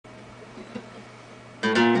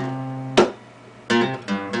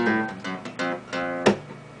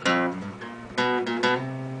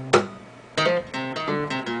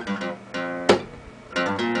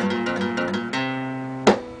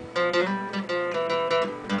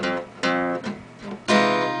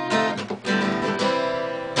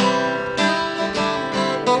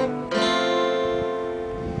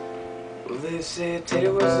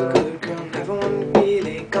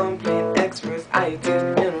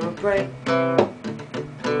a break.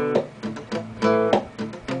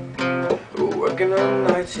 Working on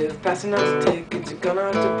night shift, passing out the tickets. You're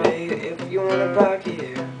gonna have to pay if you wanna park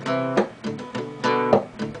here.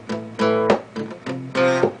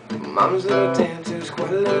 Mom's little dancer's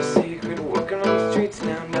quite a little secret. Working on the streets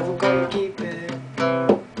now, never gonna keep it.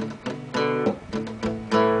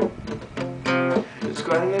 It's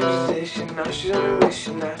quite an imposition. Now she's on a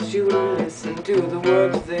mission. Now she wouldn't listen to the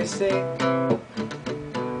words they say.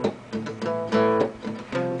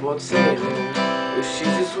 What's saying? But she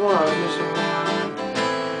just wanders around,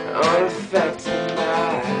 unaffected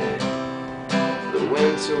by the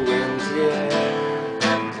winter winds, yeah.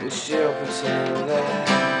 And she'll pretend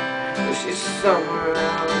that she's somewhere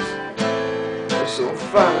else, so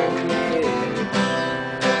far and clear,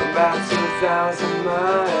 about 2,000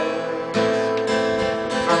 miles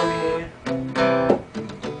from here.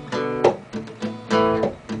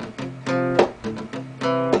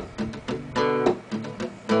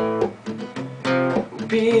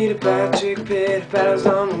 Peter Patrick, Peter paddles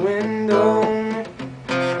on the window.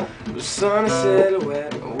 The sun is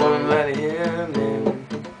silhouette, won't let him in.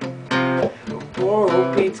 Poor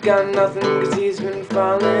old Pete's got nothing cause he's been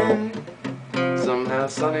falling. Somehow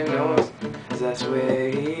Sonny knows that's where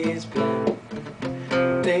he's been.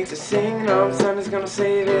 Thinks he's singing on Sunday's gonna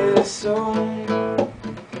save his soul.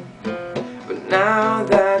 But now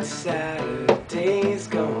that Saturday's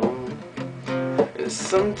gone,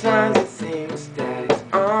 sometimes it seems that he's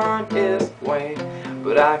on his way,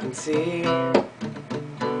 but I can see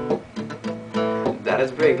that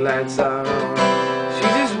his brake lights are on. She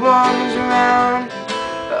just wanders around,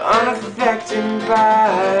 unaffected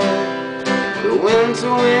by the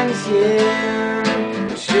winter winds here.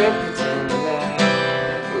 She'll pretend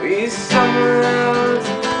that he's somewhere else,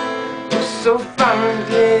 we're so far and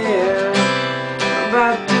clear,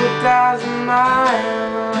 about 2,000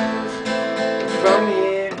 miles from here.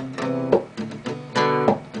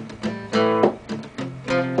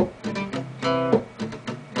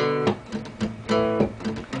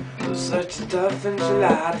 Such a tough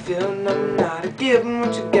enchilada, feeling I'm not giving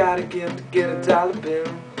what you gotta give to get a dollar bill.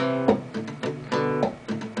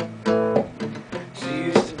 She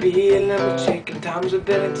used to be a lemon chicken, times were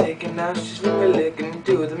better taken. Now she's finger licking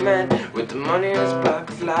to the man with the money in his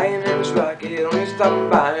pocket, flying in his rocket, only stopping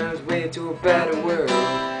by on his way to a better world.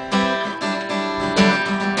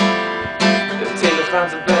 Taylor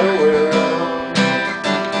finds a better